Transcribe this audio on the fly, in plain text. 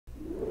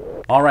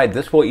All right,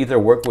 this will either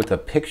work with a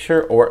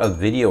picture or a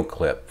video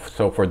clip.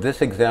 So for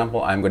this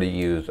example, I'm going to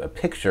use a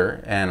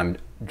picture and I'm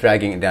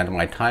dragging it down to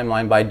my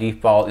timeline. By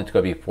default, it's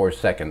going to be 4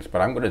 seconds,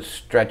 but I'm going to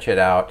stretch it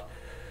out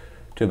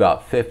to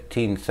about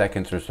 15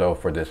 seconds or so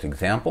for this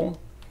example.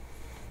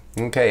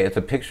 Okay, it's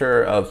a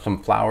picture of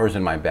some flowers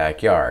in my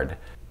backyard.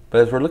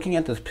 But as we're looking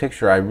at this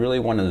picture, I really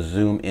want to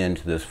zoom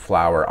into this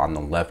flower on the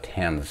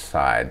left-hand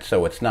side.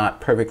 So it's not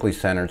perfectly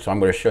centered, so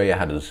I'm going to show you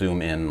how to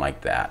zoom in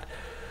like that.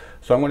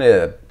 So I'm going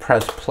to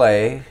press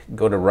play,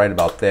 go to right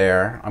about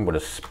there. I'm going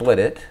to split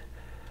it.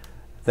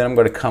 Then I'm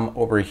going to come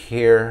over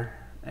here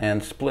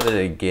and split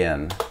it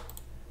again.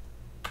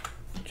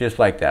 Just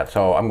like that.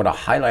 So I'm going to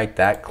highlight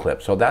that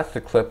clip. So that's the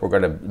clip we're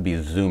going to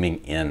be zooming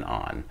in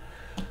on.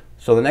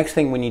 So the next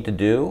thing we need to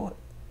do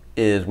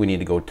is we need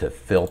to go to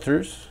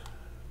filters.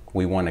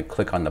 We want to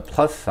click on the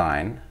plus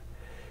sign.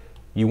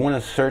 You want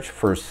to search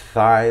for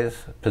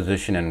size,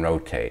 position, and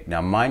rotate. Now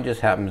mine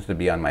just happens to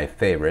be on my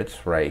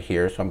favorites right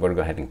here, so I'm going to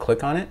go ahead and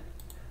click on it.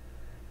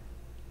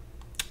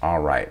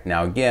 All right,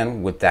 now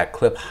again, with that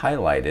clip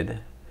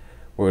highlighted,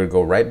 we're going to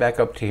go right back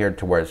up to here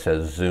to where it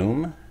says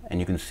zoom, and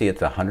you can see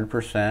it's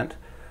 100%.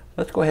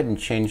 Let's go ahead and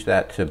change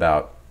that to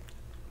about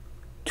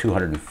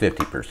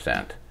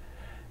 250%.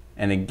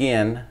 And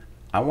again,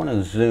 I want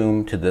to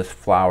zoom to this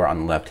flower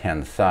on the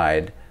left-hand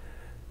side,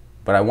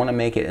 but I want to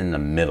make it in the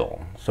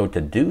middle. So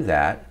to do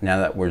that, now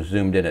that we're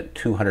zoomed in at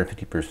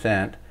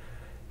 250%,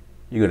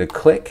 you're going to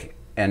click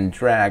and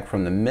drag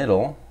from the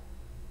middle.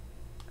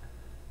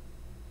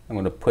 I'm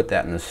going to put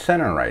that in the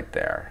center right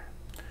there.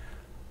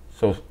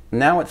 So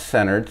now it's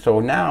centered.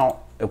 So now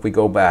if we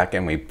go back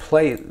and we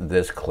play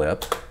this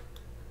clip,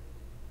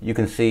 you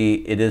can see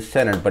it is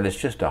centered, but it's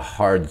just a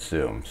hard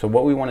zoom. So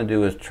what we want to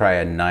do is try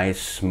a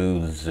nice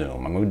smooth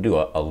zoom. I'm going to do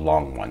a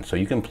long one. So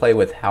you can play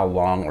with how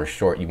long or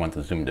short you want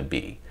the zoom to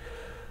be.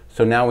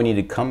 So now we need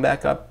to come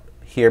back up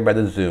here by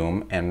the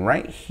zoom, and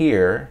right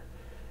here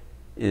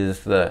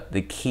is the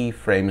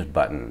keyframes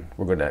button.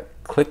 We're going to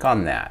click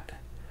on that.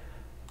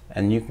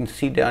 And you can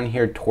see down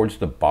here towards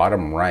the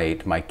bottom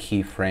right, my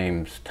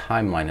keyframes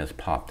timeline has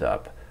popped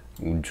up.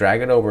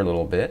 Drag it over a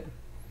little bit.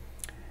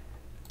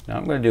 Now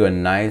I'm going to do a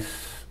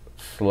nice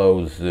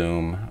slow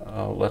zoom.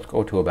 Let's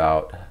go to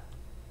about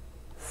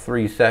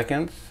 3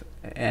 seconds,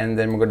 and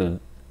then we're going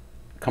to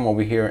come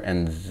over here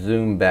and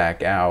zoom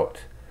back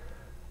out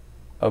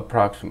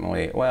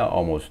approximately, well,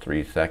 almost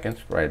 3 seconds,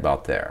 right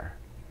about there.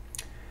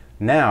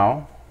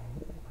 Now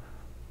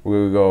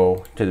we'll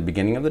go to the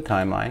beginning of the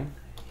timeline,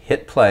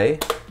 hit play,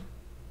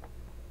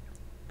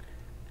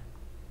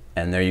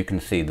 and there you can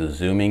see the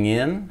zooming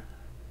in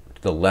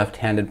to the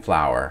left-handed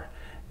flower,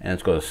 and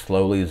it's going to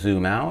slowly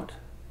zoom out,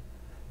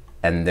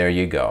 and there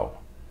you go.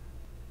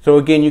 So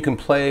again, you can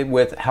play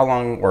with how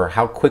long or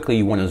how quickly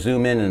you want to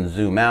zoom in and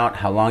zoom out,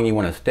 how long you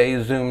want to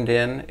stay zoomed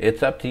in.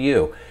 It's up to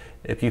you.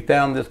 If you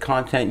found this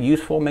content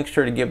useful, make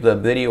sure to give the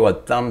video a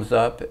thumbs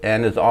up,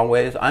 and as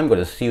always, I'm going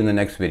to see you in the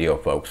next video,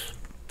 folks.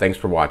 Thanks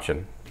for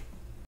watching.